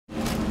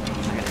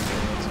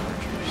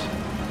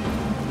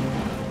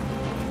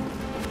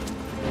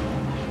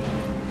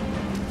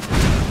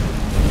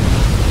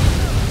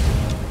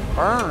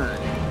Burn!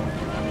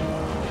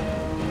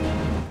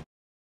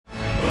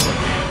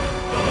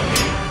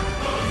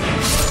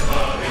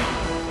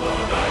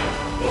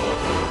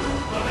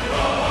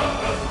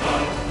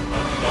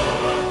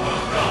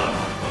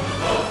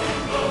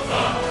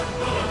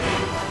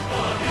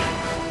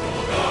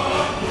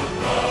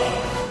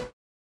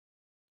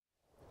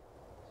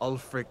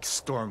 Ulfric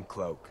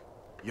Stormcloak,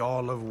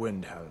 Jarl of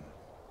Windhelm.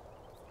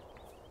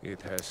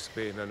 It has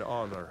been an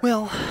honor.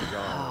 Well,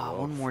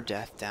 one more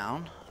death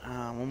down.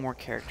 One more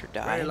character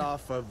died.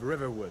 Ralof of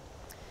Riverwood.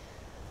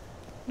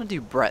 I'm gonna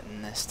do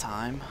Breton this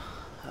time.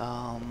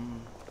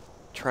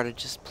 Try to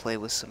just play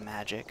with some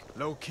magic.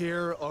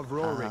 Lokir of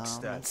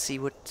Rorikstead. Let's see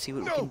what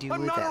we can do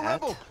with not that. A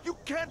rebel. You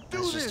can't do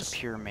That's this. just a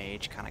pure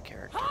mage kind of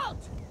character.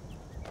 Halt!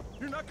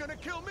 You're not gonna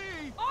kill me.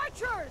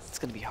 Archers! It's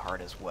gonna be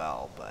hard as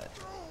well, but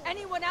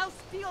Anyone else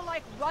feel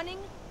like running?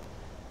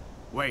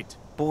 Wait.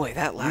 boy,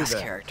 that last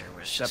there. character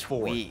was Step just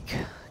forward. weak.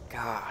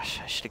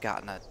 Gosh, I should have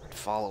gotten a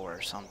follower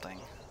or something.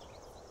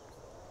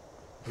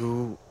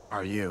 Who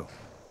are you?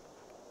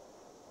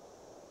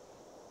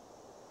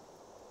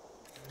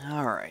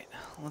 Alright,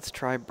 let's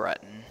try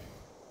Breton.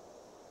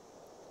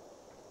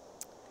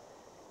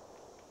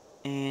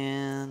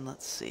 And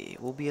let's see,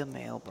 we'll be a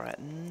male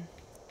Breton.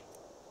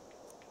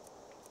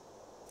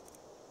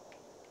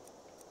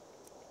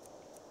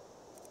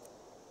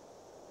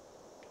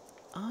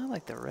 I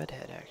like the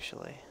redhead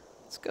actually.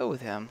 Let's go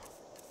with him.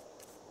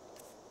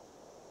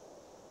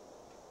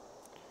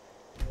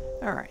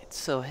 Alright,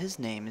 so his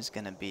name is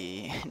gonna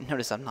be...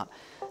 Notice I'm not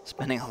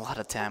spending a lot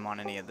of time on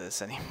any of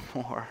this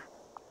anymore.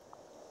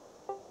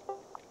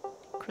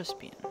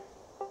 Crispian.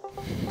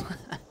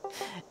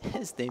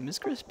 His name is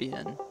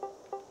Crispian.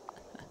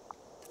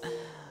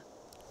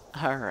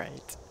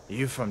 Alright.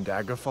 You from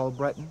Daggerfall,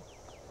 Breton?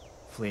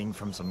 Fleeing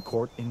from some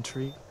court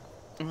intrigue?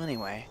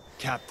 Anyway.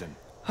 Captain,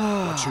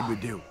 what should we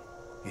do?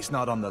 He's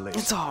not on the list.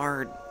 It's a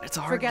hard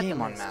Forget game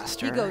the on list.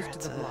 Master. He goes to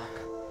It's the a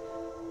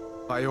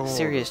block. By your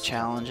serious orders,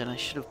 challenge, and I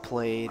should have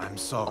played I'm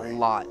sorry. a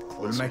lot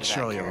closer We'll make to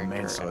sure that you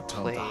remain character. so I attuned to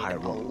played high a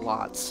roll.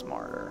 lot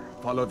smarter.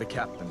 Follow the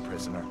captain,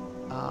 prisoner.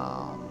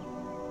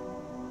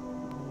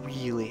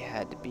 Really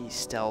had to be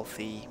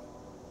stealthy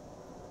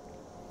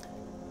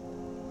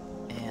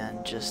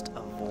and just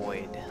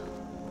avoid,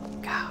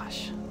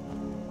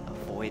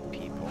 avoid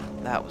people.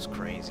 That was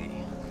crazy.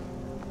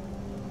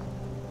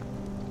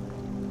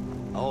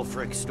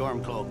 Ulfric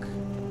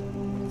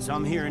Stormcloak.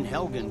 Some here in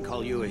Helgen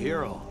call you a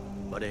hero,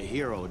 but a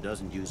hero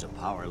doesn't use a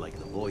power like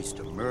the voice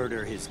to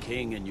murder his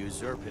king and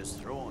usurp his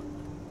throne.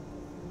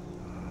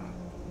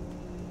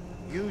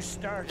 You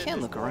started. Can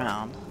look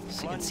around,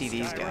 so you can see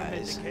these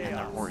guys and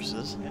their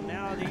horses. And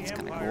now the That's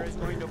kind of Empire is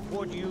cool. going to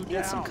put you He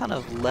had some down. kind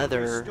of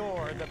leather,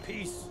 Restore the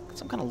peace.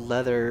 some kind of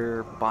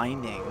leather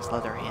bindings,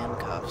 leather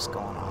handcuffs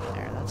going on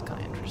there. That's kind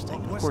of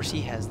interesting. Of course,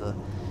 he has the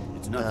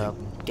It's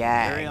nothing.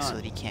 Carry gag on. so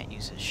that he can't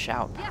use his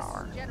shout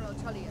power. Yes, General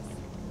Tullius.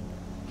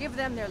 Give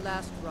them their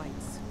last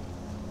rites.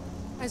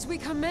 As we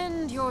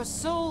commend your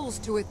souls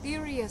to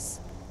Aetherius,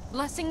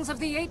 blessings of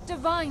the 8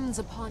 divines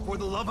upon For you.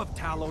 the love of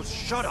Talos,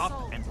 shut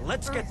up and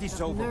let's get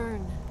this over.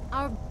 Learn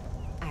our...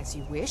 As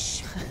you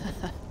wish.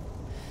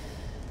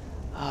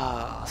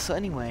 So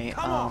anyway,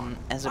 Come on.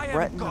 as a I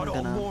Breton, haven't got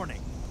I'm all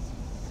morning.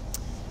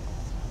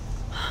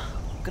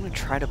 gonna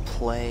try to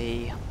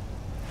play.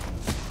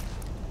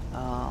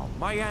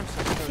 My I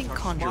ancestors think are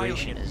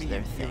conjuration smiling at is me,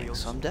 their thing, Imperials.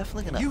 so I'm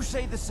definitely gonna You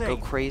say the go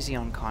same. crazy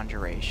on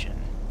conjuration.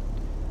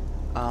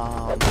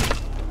 Gonna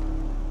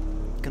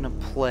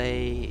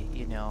play,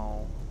 you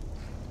know,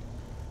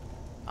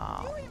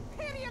 You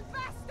Imperial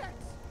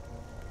bastards!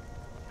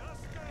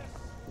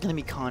 gonna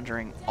be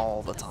conjuring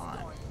all the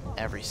time,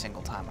 every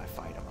single time I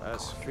fight him.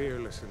 As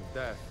fearless in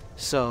death.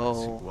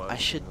 So was I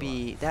should in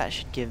be. That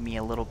should give me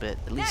a little bit,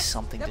 at least Yes,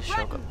 something the to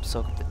Breton.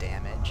 soak up the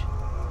damage.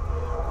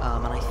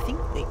 And I think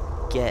they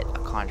get a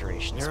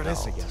conjuration There it is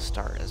spell again. to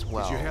start as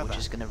well, hear which that?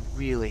 is gonna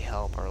really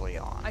help early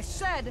on. I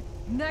said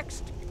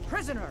next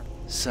prisoner.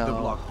 So the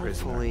block,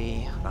 prisoner.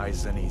 hopefully,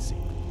 Nice and easy.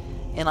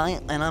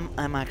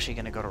 I'm actually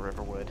gonna go to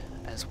Riverwood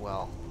as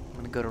well. I'm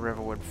gonna go to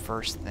Riverwood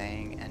first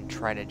thing and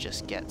try to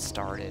just get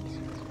started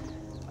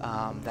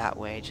that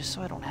way, just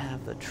so I don't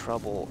have the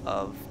trouble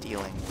of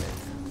dealing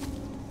with.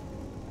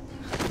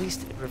 At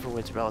least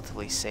Riverwood's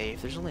relatively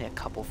safe. There's only a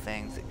couple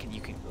things that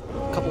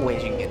a couple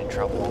ways you can get in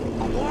trouble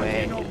on the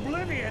way.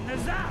 oblivion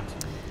is that?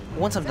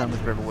 Once I'm done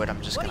with Riverwood, I'm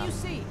just What do gonna you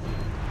see?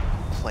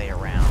 play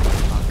around.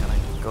 I'm not gonna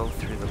go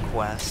through the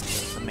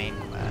quest, the main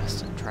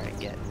quest, and try to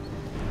get.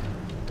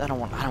 I don't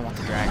want the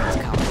dragons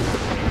coming.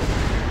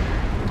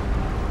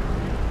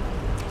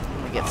 I'm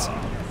gonna get some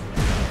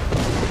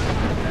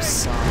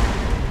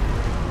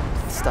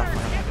stuff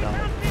when I'm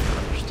done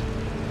first.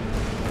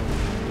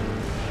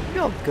 Maybe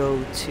I'll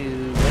go to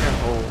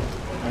Winterhold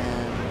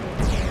and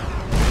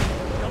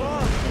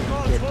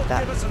get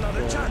that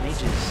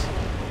mages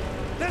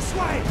This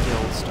way!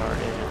 guild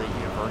started, or the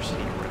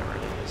university, or whatever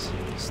it is,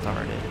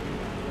 started.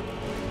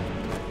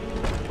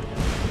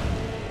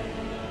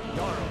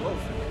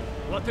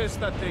 What is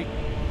that thing?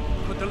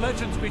 Could the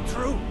legends be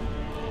true?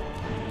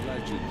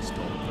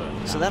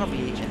 So that'll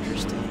be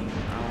interesting.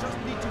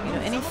 You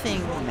know,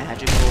 anything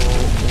magical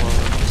or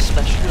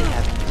especially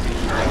having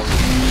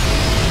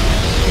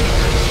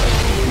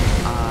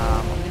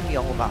I'm gonna be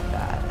all about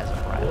that as a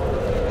Breton.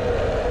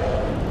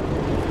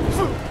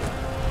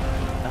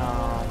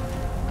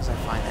 As I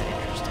find that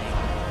interesting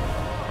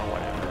or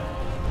whatever.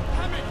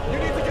 You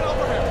need to get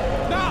over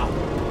here! Now!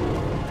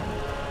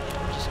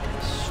 I'm just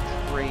gonna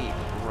straight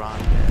run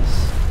this.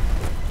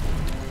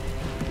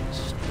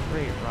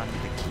 Straight run to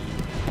the key.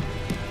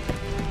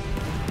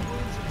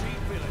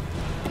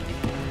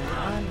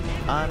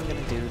 I'm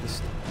gonna do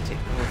this. Take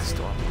the with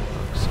storm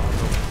cloak, so I'll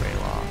go with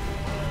Raylock.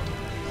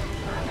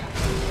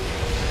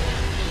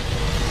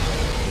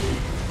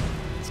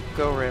 Let's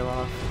go,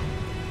 Raylock.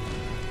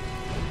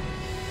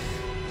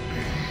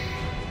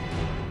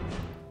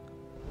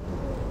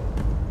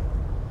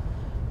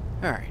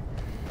 All right.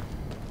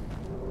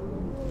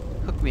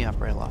 Hook me up,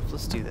 Raylock.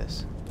 Let's do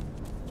this.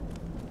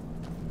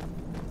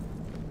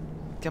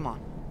 Come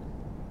on.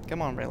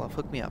 Come on, Raylock.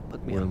 Hook me up.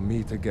 Hook me up. We'll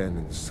meet again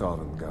in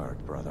Sovngarde,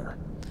 brother.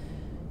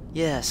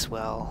 Yes,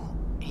 well,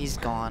 he's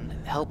gone.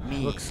 Help me.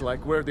 Looks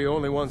like we're the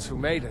only ones who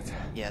made it.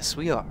 Yes,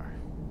 we are.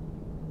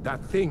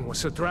 That thing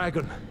was a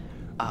dragon.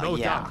 No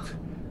yeah. doubt.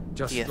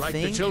 Just You like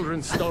the think?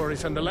 children's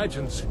stories and the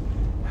legends.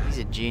 He's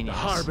a The genius.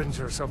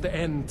 harbingers of the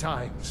end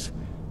times.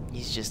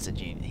 He's just a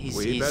genius. He's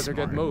We better smart.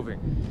 get moving.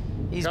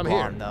 He's Come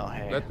blonde, here. though.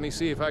 Hey, Let me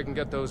see if I can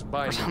get those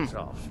bindings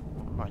off.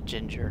 I'm a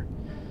ginger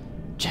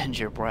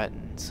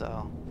Breton.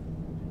 So.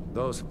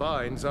 Those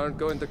binds aren't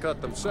going to cut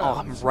Oh, themselves.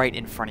 I'm right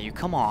in front of you.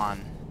 Come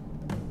on.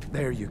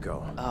 There you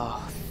go.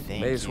 Oh, thank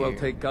you. May as well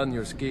take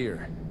Gunjar's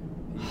gear.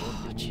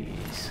 Oh,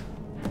 jeez.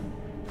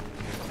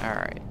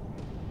 Alright.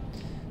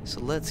 So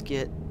let's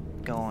get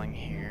going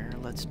here.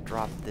 Let's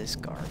drop this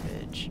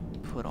garbage.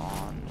 Put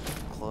on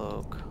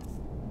cloak.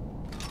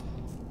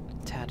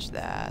 Attach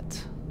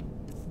that.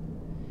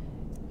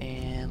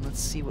 And let's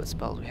see what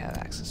spells we have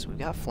access to. We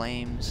got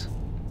flames.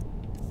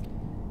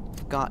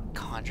 We've got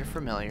Conjure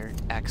Familiar.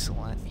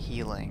 Excellent.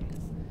 Healing.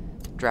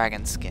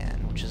 Dragon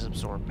Skin, which is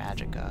Absorb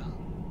Magicka.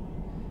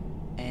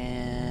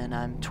 And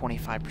I'm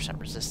 25%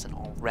 resistant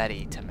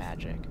already to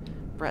magic.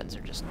 Bretons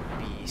are just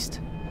beast.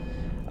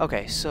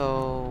 Okay,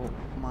 so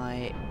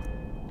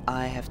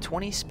I have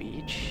 20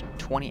 speech,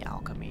 20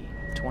 alchemy,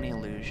 20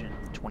 illusion,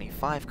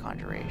 25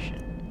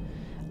 conjuration.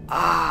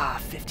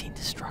 15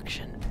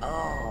 destruction.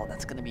 Oh,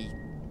 that's gonna be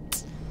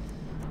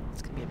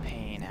a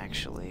pain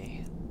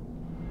actually.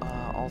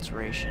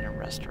 Alteration and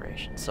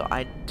restoration. So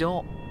I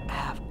don't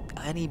have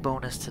any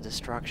bonus to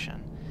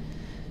destruction.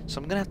 So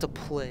I'm gonna have to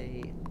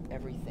play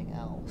everything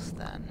else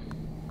then.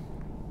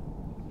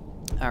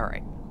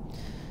 Alright.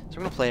 So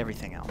we're gonna play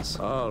everything else.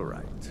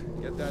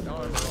 Alright. Get that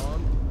armor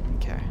on.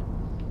 Okay.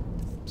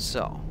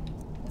 So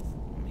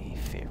let me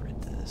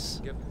favorite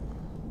this. Get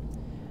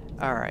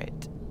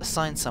Alright.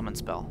 Assign summon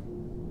spell.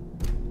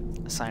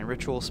 Assign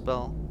ritual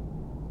spell.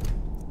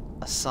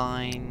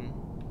 Assign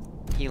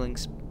healing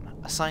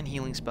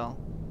spell.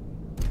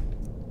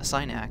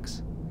 Assign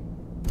axe.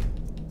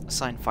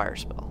 Assign fire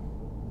spell.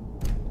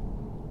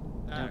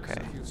 axe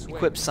Okay. a few swings.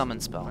 Equip summon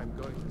spell. I'm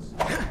going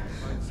to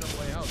find some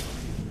way out.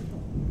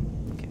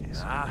 Okay,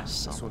 so This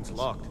summon. one's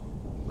locked.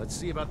 Let's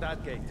see about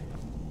that gate.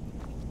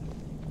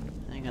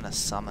 I'm gonna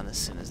summon as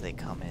soon as they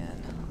come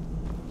in.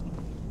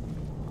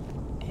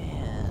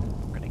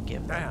 And we're gonna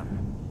give them.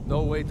 Damn.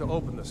 No way to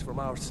open this from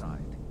our side.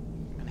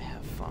 I'm gonna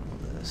have fun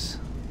with this.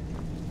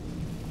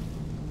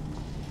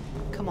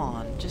 Come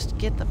on, just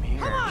get them here.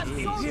 Come on,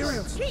 Jeez.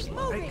 soldiers! Keep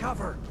moving! Take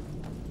cover!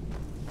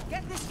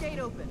 Get this gate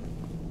open.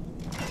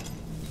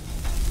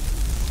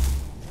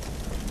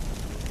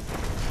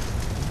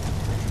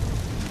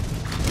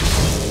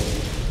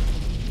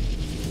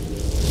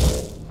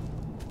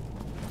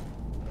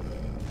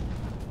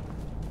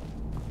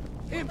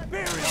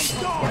 Imperial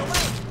Storm!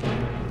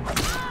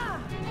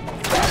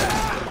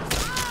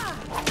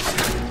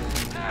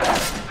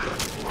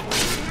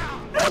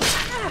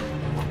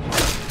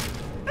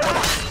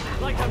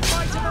 Like a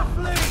fight of a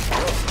flea!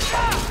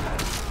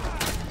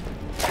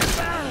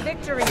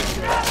 Victory is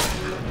yours.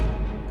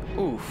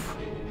 Oof.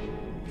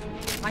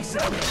 I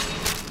submit.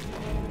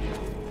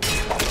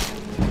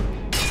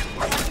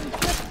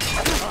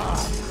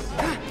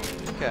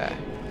 Okay.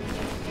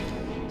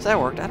 So that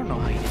worked. I don't know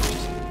how you did it.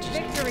 Just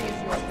Victory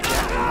is yours.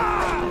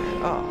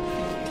 oh.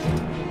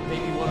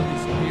 Maybe one of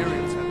these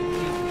Imperials have the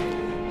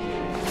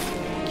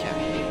key.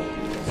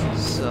 Okay.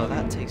 So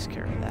that takes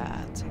care of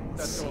that. Let's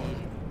That's see all.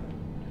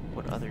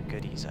 what other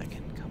goodies I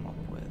can come up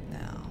with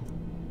now.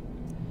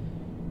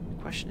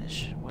 The question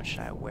is, what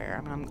should I wear?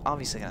 I mean, I'm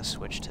obviously gonna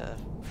switch to.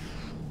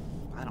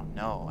 I don't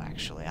know.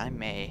 Actually, I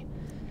may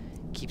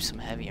keep some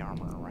heavy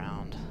armor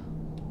around.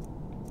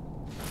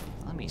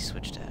 Let me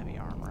switch to heavy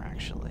armor.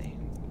 Actually,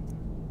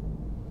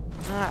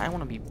 I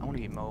want to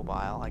be mobile.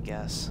 I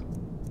guess.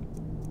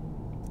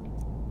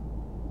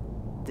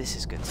 This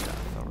is good stuff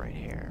though, right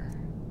here.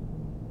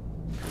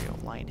 Real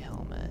light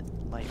helmet,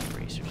 light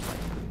bracers, light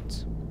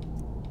boots.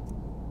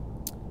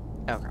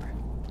 Okay.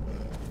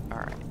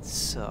 Alright,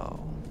 so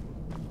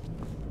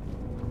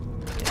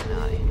getting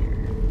out of here.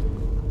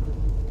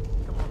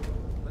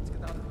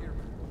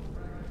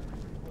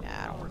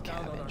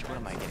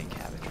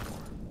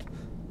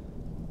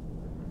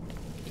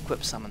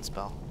 equip summon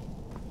spell.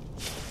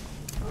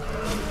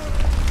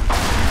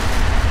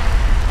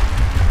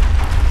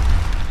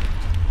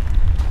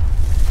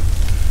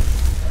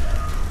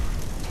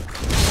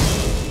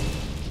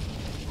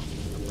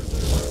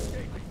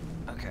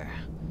 Okay.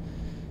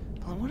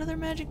 Well, what other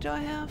magic do I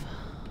have?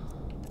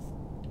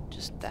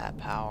 Just that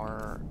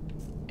power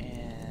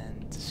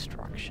and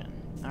destruction.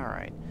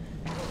 Alright.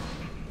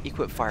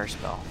 Equip fire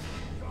spell.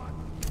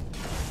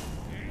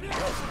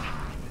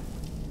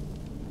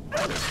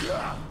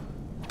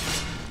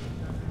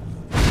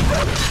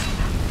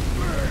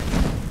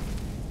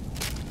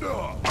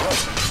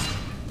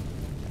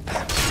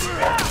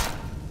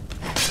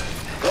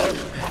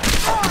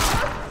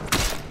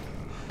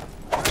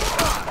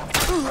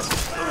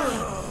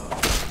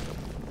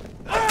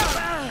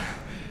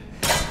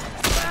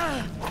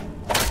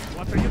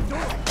 What are you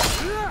doing?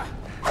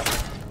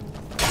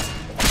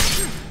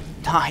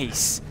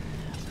 Nice!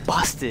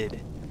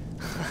 Busted!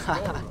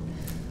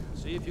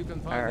 See if you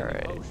can find All any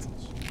right.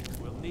 potions.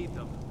 We'll need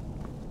them.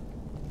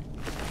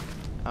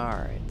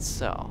 Alright,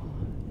 so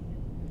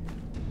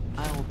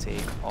I will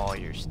take all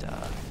your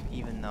stuff,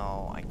 even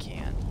though I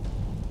can't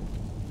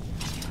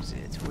use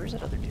it. Where's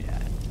that other dude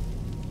at?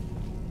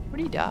 Where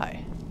did he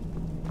die?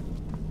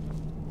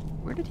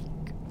 Where did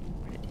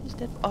his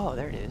dead? Oh,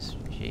 there it is.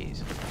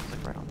 Jeez, it's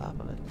like right on top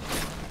of it.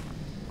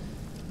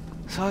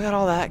 So I got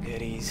all that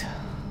goodies.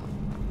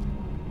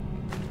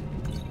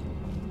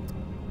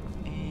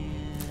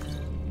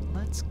 And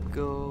let's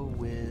go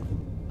with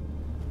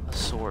a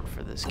sword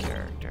for this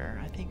character.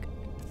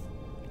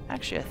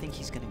 Actually, I think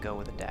he's gonna go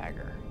with a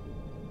dagger.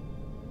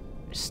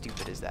 As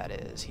stupid as that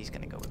is, he's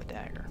gonna go with a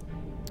dagger.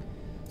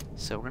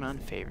 So we're gonna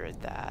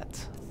unfavorite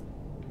that.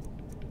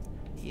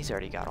 He's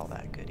already got all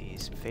that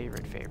goodies.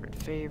 Favorite.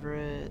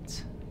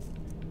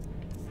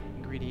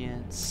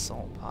 Ingredients,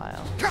 salt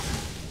pile.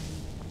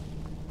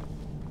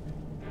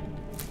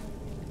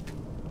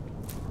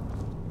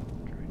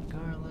 Dried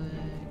garlic.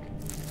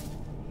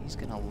 He's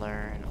gonna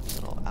learn a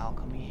little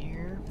alchemy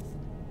here.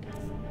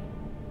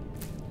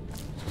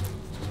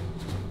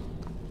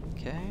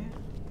 Okay.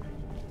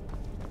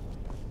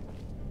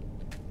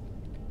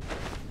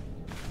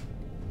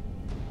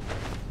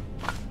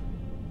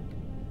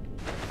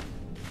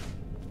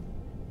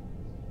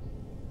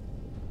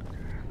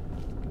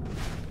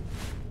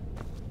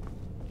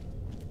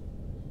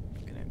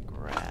 Gonna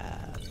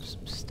grab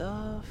some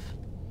stuff.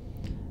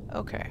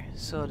 Okay,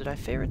 so did I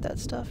favorite that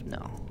stuff?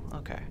 No.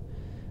 Okay.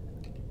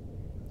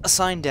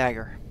 Assign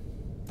dagger.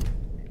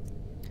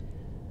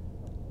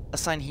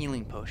 Assign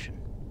healing potion.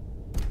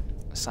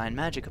 Assign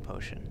Magicka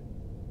potion.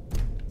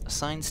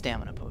 Assign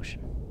Stamina potion.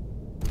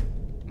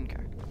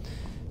 Okay.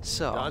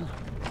 So Done.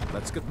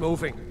 Let's get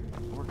moving.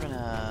 we're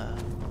gonna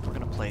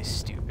play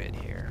stupid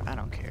here. I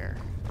don't care.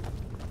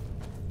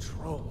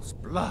 Troll's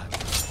blood.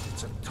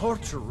 It's a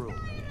torture room.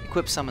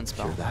 Equip summon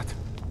spell. Hear that?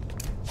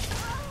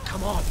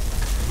 Come on.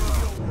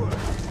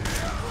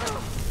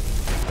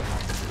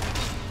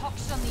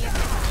 Hawks on the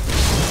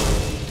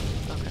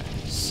outside. Okay.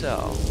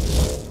 So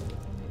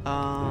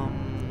alright,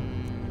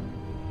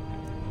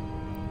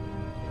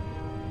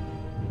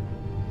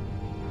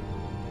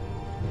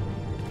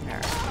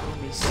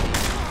 let me see.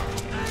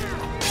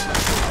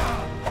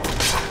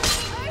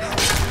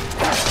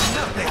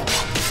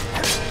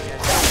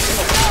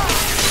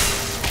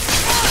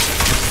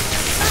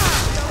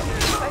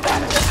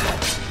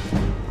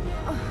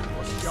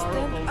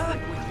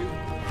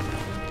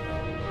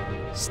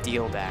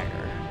 Steel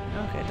dagger.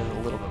 Okay, it does a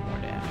little bit more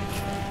damage.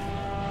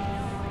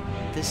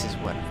 This is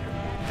what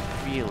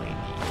I really need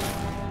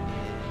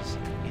is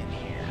in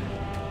here.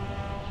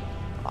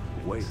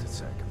 Wait a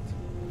second.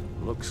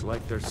 Looks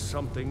like there's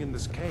something in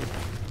this cave.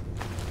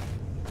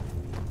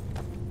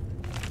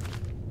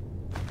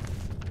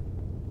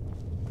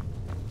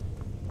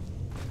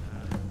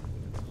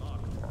 It's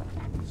locked.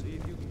 See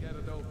if you can get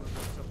it open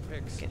with some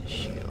picks. Get a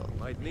shield.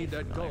 Might need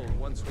that gold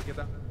once we get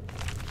up.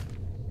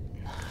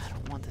 I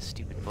don't want the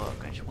stupid book.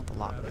 I just want the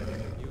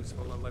lockpick.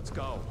 Useful, and let's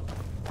go.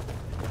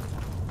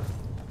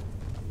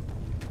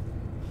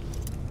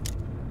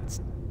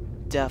 It's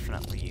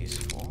definitely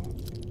useful.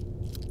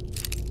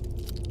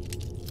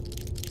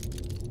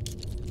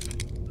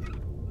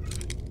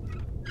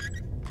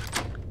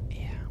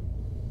 Yeah.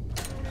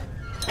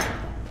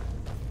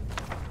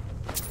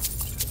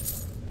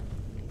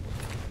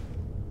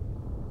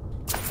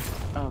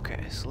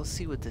 Okay, so let's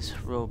see what this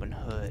robe and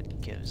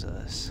hood gives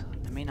us.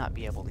 I may not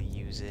be able to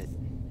use it,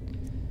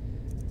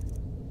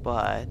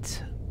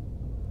 but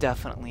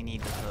definitely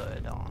need the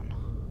hood on,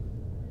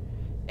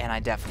 and I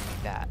definitely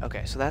need that.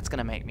 Okay, so that's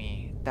gonna make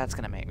me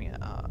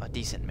a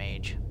decent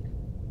mage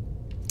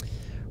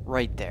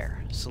right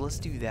there. So let's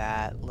do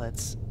that.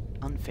 Let's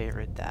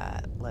unfavorite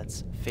that.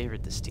 Let's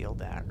favorite the steel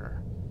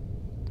dagger.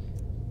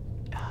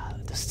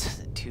 This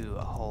doesn't do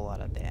a whole lot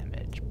of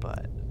damage,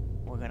 but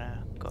we're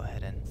gonna go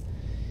ahead and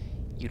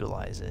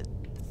utilize it.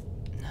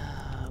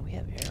 We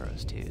have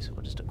arrows too, so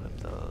we'll just equip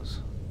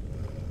those.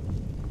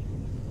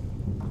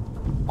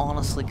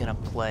 Honestly gonna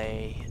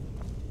play,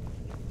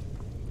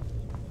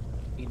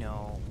 you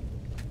know,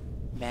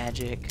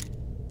 magic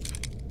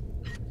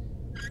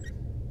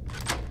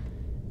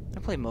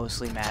gonna play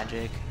mostly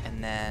magic,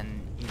 and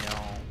then, you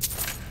know,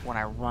 when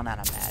I run out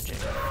of magic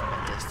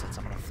from a distance,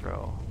 I'm gonna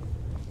throw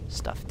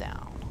stuff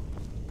down.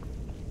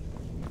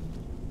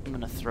 I'm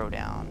gonna throw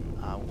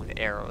down with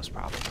arrows,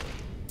 probably.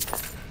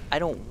 I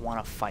don't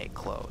want to fight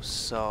close,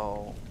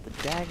 so the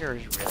dagger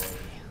is really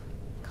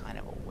kind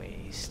of a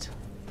waste.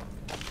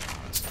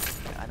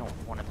 Honestly, I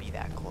don't want to be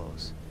that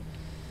close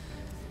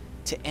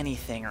to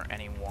anything or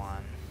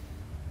anyone.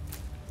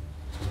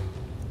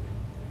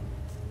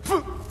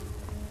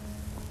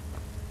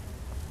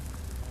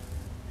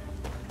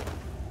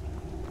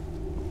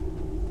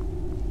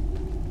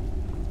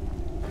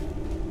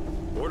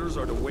 Orders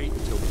are to wait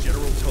until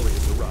General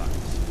Tullius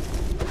arrives.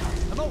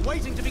 I'm not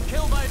waiting to be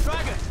killed by a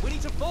dragon. We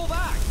need to fall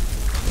back.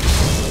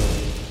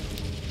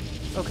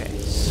 Okay,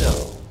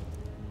 so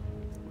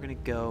we're gonna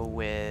go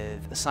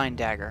with assigned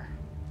dagger.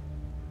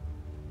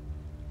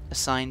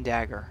 Assigned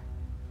dagger.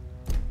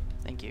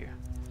 Thank you.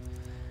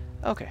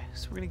 Okay,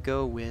 so we're gonna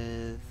go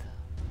with.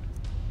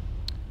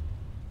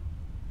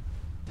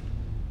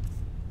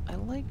 I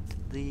liked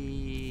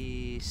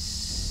the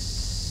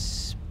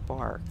sparks,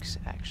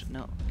 actually.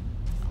 No,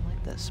 I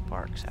like the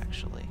sparks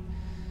actually.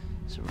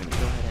 So we're gonna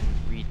go ahead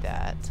and read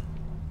that.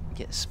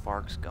 Get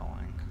sparks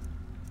going.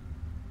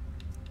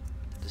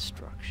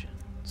 Destruction.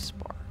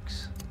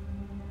 Sparks.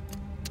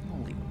 I'll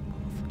leave them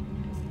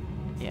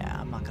both. Yeah,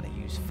 I'm not gonna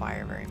use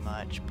fire very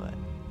much, but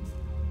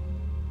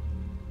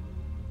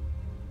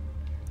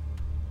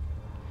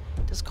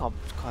it does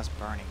cause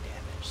burning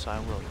damage, so I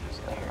will use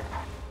it here.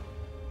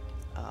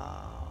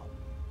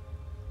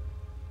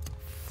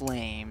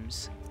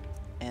 Flames,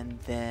 and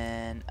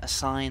then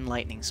assign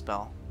lightning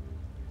spell.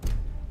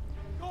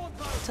 I'll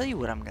tell you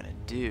what I'm gonna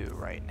do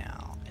right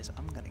now is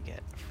I'm gonna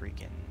get a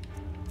freaking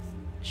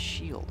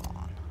shield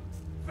on.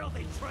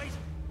 Filthy traitor.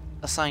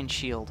 Assign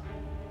shield.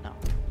 No.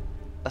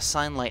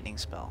 Assign lightning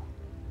spell.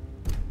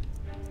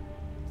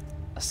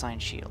 Assign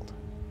shield.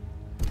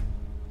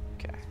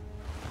 Okay.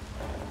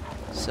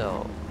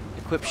 So,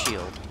 equip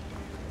shield.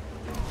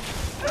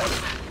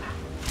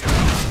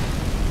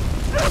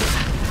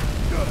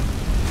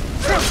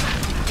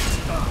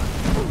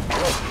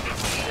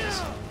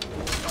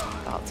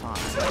 About time.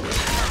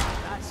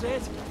 That's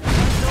it.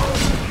 That's all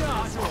we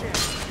got.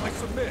 I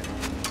submit.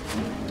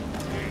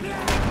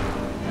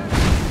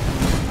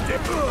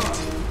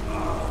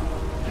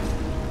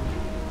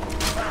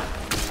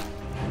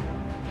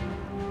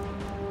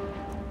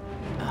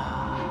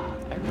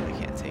 I really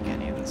can't take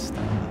any of this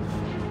stuff.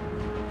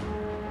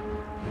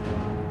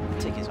 I'll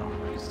take his armor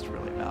because it's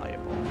really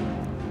valuable.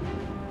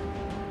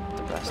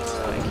 The rest is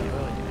I can't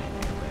really do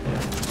anything with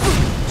it.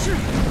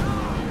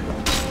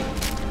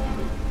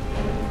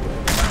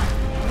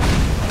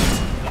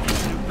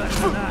 Better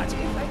than that.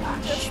 Shoot.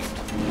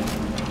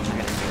 I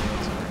gotta take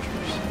these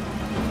archers.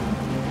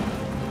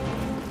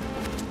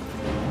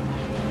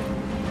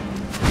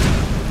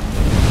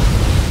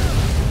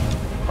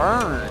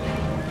 Burn!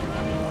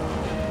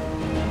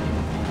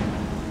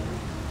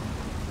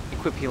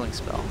 Equip healing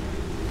spell.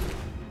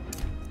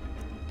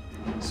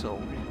 So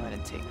we're gonna go ahead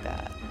and take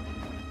that. I'm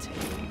gonna take.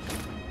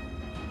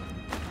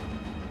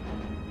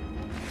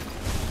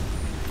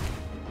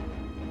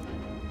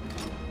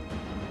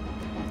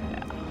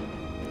 Yeah.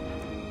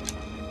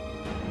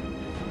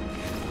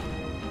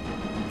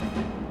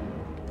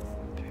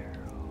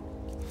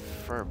 Apparel.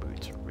 Fur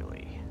boots are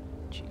really.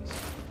 Jeez.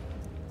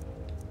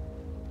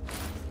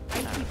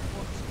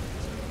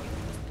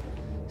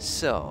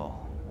 So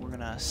we're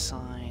gonna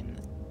assign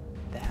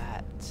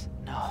that.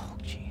 No,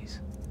 jeez.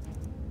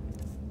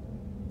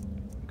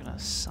 I'm gonna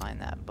assign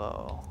that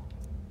bow.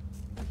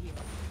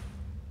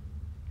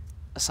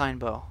 Assign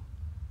bow.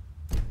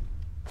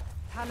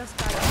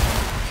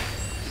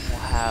 We'll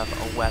have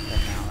a weapon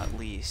now at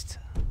least.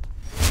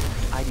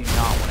 I do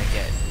not want to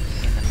get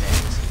in the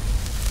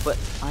mix, but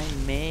I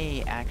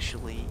may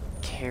actually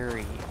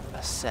carry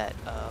a set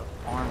of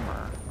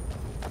armor.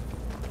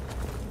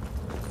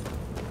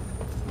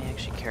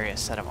 Carry a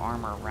set of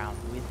armor around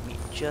with me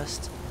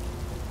just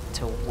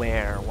to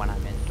wear when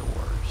I'm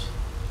indoors.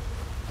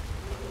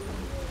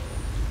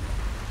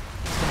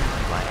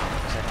 Light on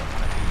because I don't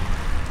want to be.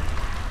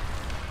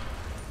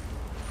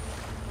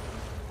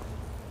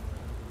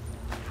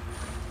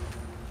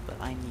 But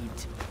I need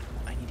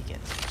to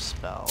get some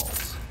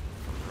spells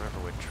from the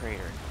Riverwood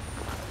Trader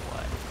no matter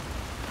what.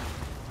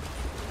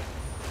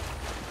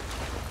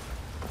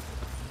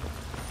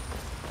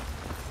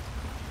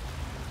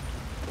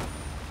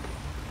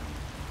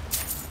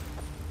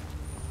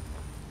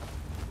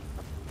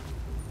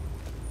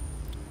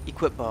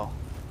 Equip bow.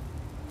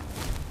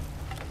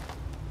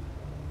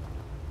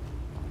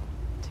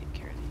 Take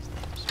care of these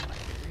damn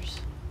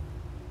spiders.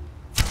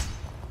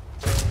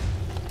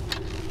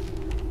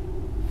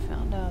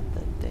 Found out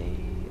that they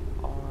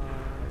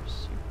are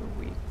super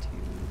weak to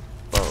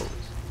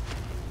bows.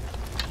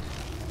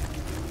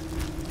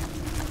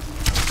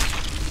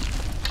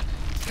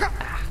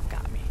 Ah,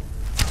 got me.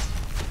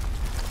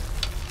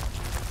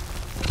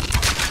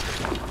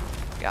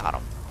 Got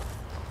him.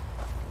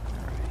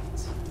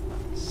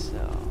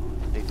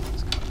 Big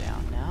one's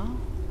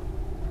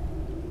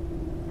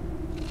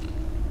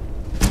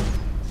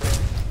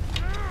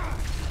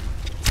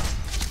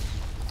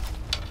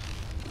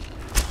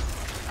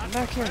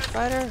Come back here,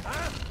 spider!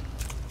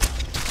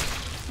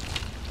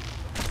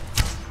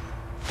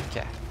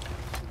 Okay.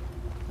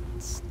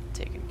 It's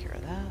taking care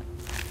of that.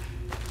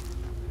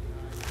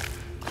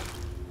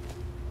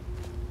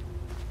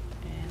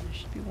 And there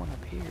should be one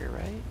up here,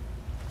 right?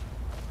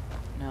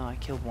 No, I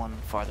killed one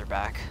farther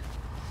back.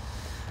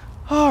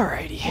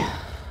 Alrighty.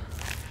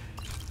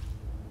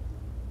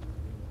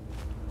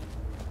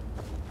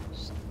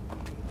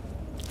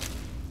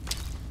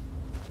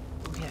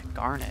 Oh yeah,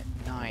 garnet.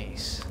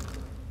 Nice.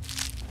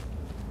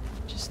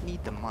 Just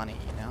need the money,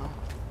 you know?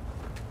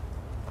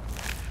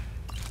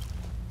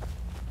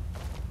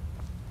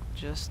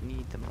 Just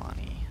need the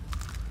money.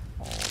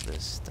 All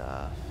this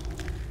stuff.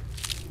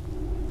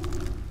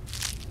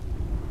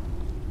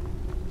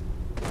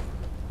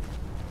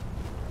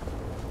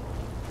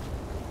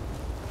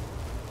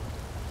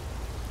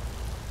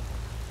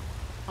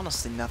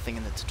 Honestly, nothing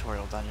in the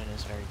tutorial dungeon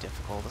is very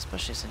difficult,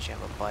 especially since you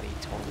have a buddy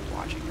totally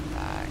watching your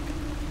back.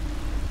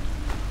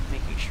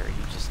 Making sure you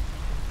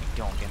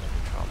don't get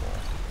into trouble.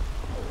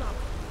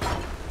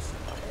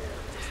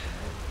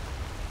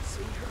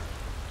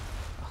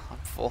 Oh, I'm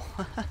full.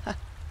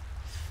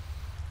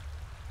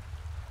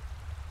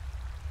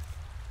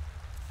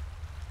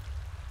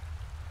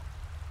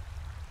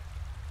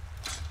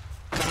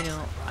 You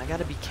know, I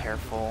gotta be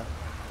careful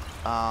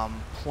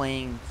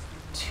playing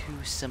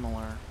too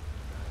similar.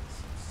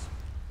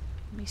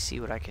 Let me see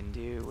what I can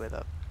do with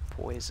a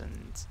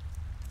poisoned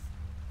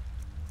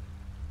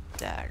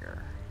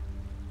dagger.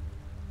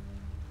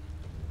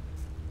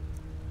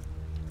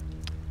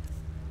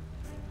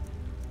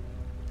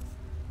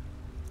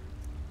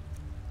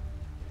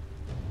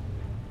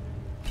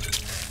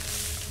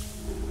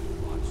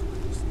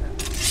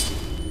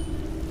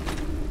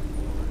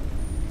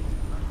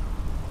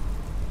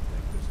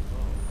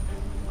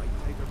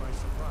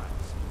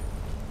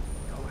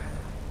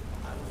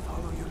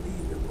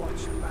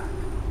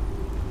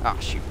 Ah,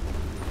 shoot.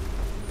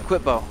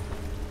 Equip bow.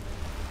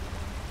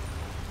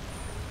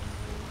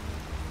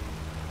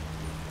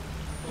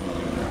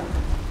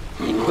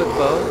 Equip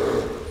bow.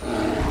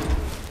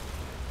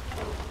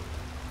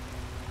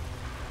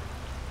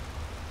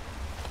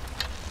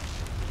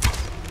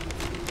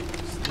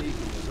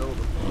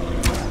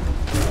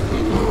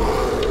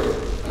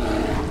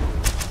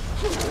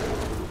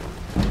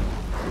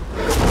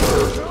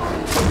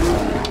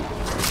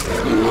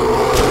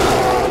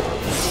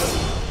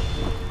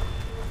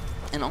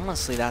 And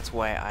honestly, that's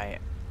why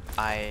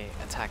I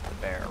attacked the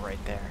bear right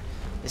there.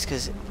 Is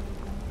because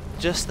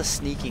just the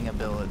sneaking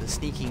ability, the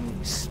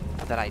sneaking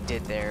that I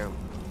did there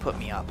put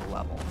me up a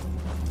level.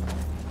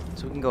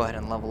 So we can go ahead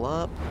and level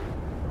up.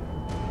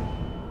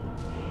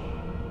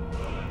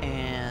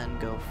 And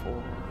go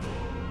for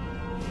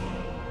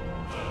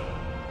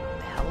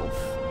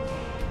health.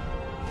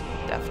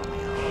 Definitely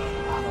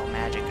health. Although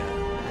magic, you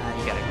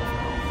gotta go for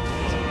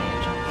health. As a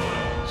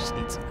mage. Just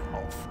need some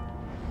health.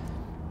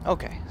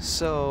 Okay,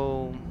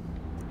 so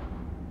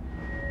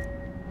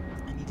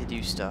I need to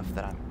do stuff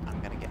that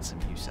I'm gonna get some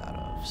use out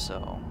of.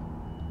 So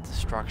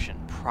destruction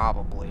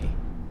probably,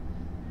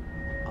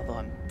 although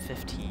I'm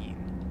 15,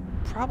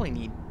 probably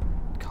need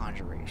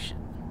conjuration.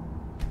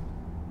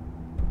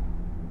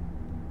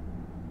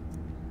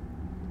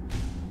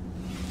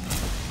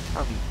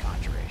 Probably need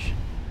conjuration,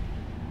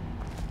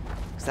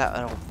 because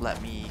that'll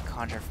let me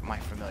conjure my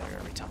familiar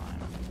every time.